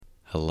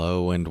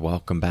Hello and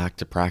welcome back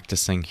to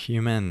Practicing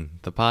Human,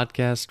 the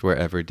podcast where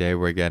every day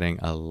we're getting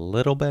a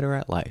little better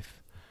at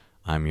life.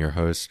 I'm your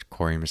host,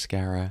 Corey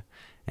Mascara,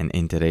 and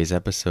in today's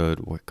episode,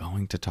 we're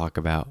going to talk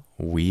about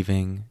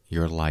weaving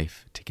your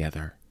life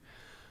together.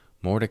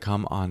 More to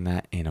come on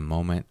that in a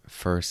moment.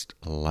 First,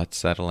 let's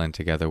settle in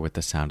together with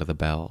the sound of the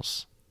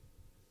bells.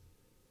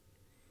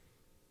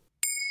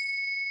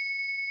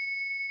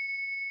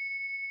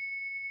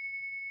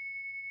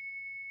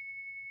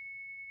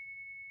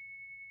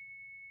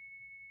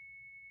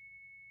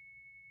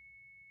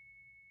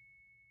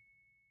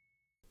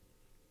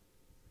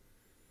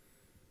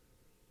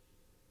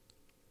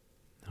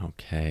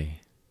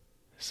 Okay,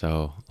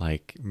 so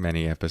like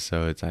many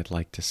episodes, I'd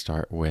like to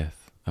start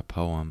with a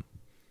poem.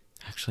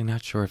 Actually,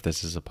 not sure if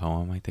this is a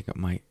poem. I think it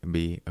might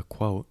be a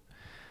quote.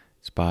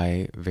 It's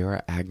by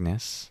Vera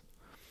Agnes,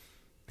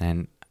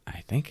 and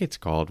I think it's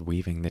called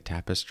Weaving the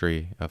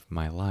Tapestry of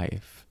My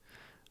Life,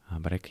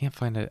 but I can't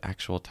find an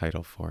actual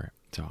title for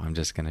it, so I'm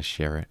just going to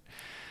share it.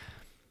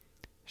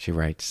 She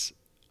writes,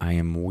 I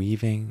am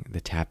weaving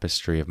the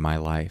tapestry of my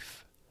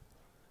life.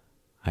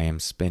 I am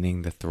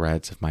spinning the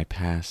threads of my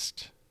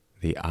past,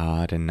 the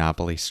odd and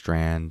knobbly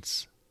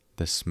strands,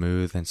 the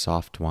smooth and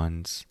soft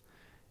ones.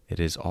 It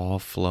is all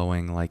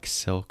flowing like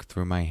silk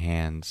through my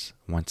hands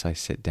once I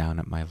sit down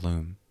at my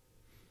loom.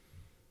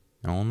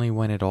 Only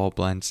when it all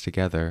blends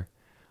together,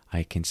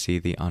 I can see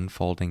the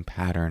unfolding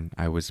pattern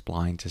I was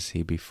blind to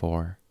see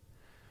before.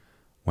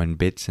 When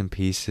bits and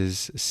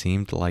pieces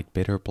seemed like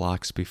bitter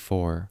blocks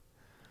before,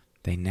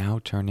 they now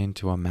turn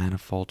into a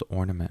manifold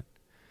ornament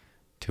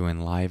to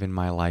enliven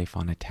my life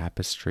on a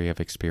tapestry of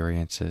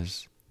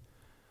experiences.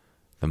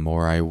 The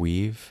more I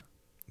weave,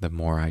 the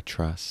more I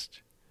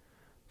trust.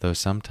 Though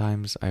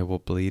sometimes I will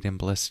bleed and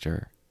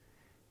blister,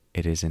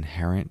 it is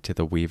inherent to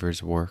the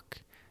weaver's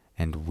work,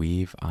 and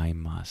weave I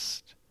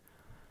must.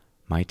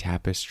 My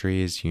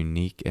tapestry is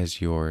unique as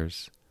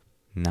yours,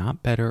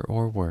 not better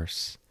or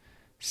worse,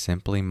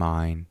 simply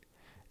mine,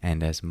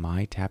 and as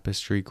my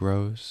tapestry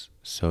grows,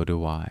 so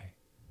do I.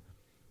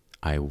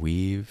 I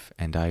weave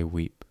and I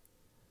weep.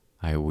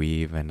 I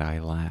weave and I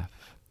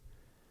laugh.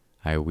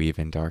 I weave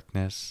in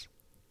darkness.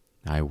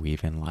 I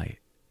weave in light.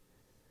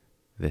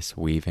 This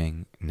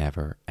weaving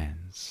never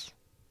ends.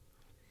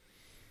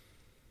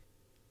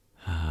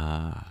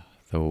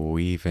 The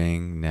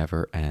weaving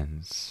never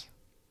ends.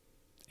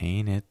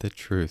 Ain't it the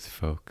truth,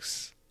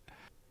 folks?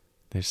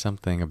 There's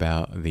something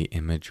about the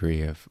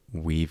imagery of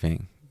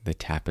weaving the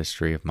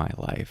tapestry of my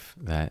life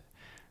that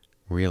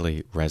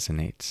really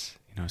resonates.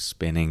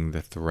 Spinning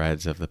the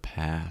threads of the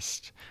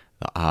past,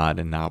 the odd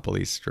and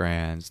knobbly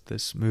strands, the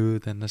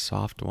smooth and the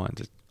soft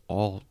ones, it's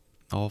all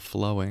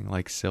flowing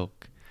like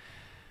silk.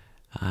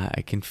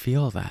 I can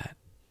feel that.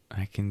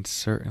 I can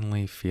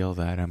certainly feel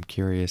that. I'm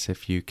curious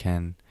if you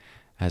can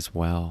as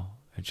well.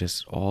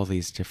 Just all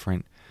these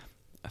different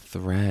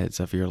threads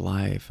of your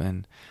life,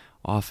 and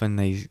often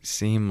they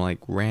seem like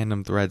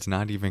random threads,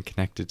 not even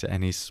connected to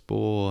any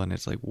spool, and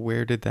it's like,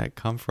 where did that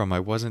come from? I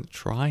wasn't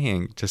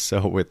trying to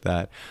sew with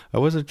that. I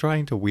wasn't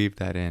trying to weave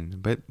that in,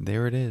 but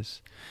there it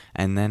is.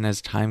 And then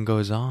as time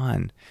goes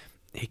on,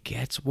 it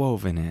gets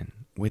woven in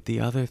with the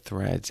other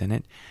threads, and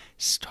it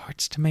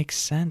starts to make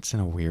sense in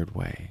a weird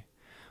way.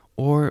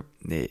 Or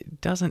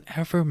it doesn't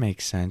ever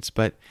make sense,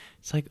 but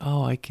it's like,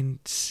 oh, I can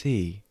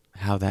see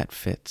how that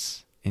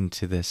fits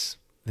into this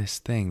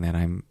thing that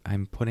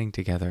I'm putting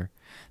together,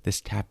 this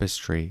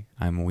tapestry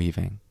I'm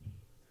weaving.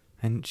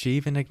 And she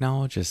even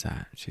acknowledges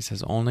that. She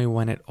says, only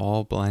when it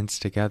all blends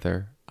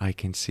together, I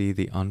can see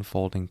the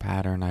unfolding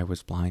pattern I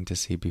was blind to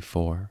see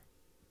before.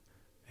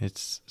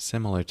 It's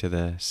similar to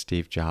the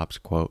Steve Jobs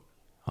quote,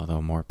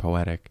 although more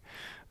poetic,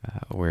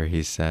 where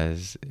he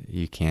says,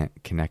 you can't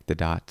connect the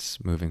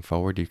dots moving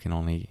forward, you can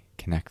only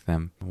connect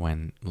them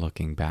when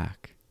looking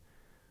back.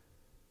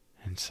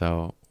 And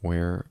so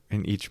we're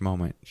in each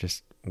moment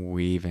just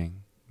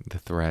weaving the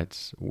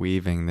threads,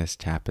 weaving this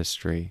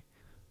tapestry.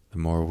 The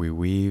more we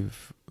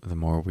weave, the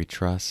more we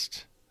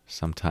trust.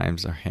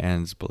 Sometimes our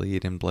hands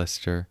bleed and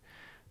blister,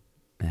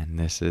 and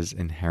this is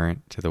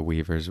inherent to the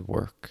weaver's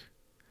work.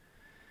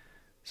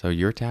 So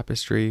your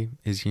tapestry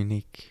is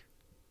unique.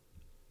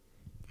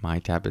 My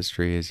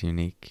tapestry is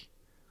unique.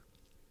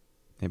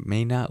 It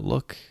may not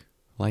look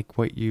like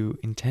what you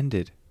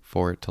intended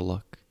for it to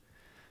look,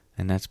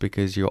 and that's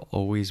because you'll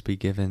always be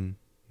given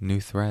new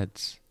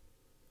threads.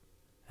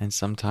 And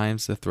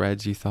sometimes the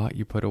threads you thought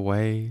you put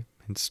away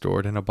and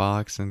stored in a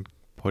box and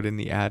put in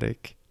the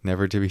attic,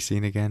 never to be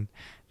seen again,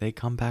 they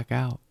come back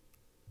out.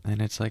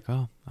 And it's like,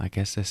 oh, I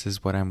guess this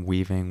is what I'm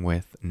weaving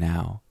with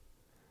now.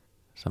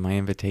 So my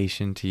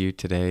invitation to you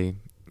today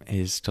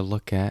is to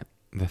look at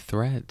the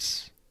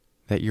threads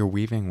that you're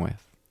weaving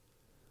with.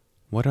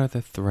 What are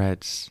the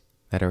threads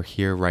that are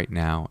here right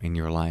now in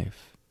your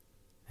life?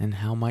 And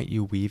how might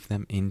you weave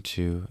them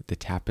into the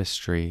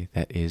tapestry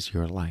that is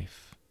your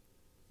life?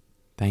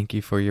 Thank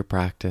you for your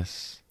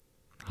practice.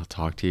 I'll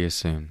talk to you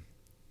soon.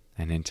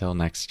 And until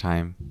next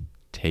time,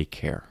 take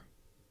care.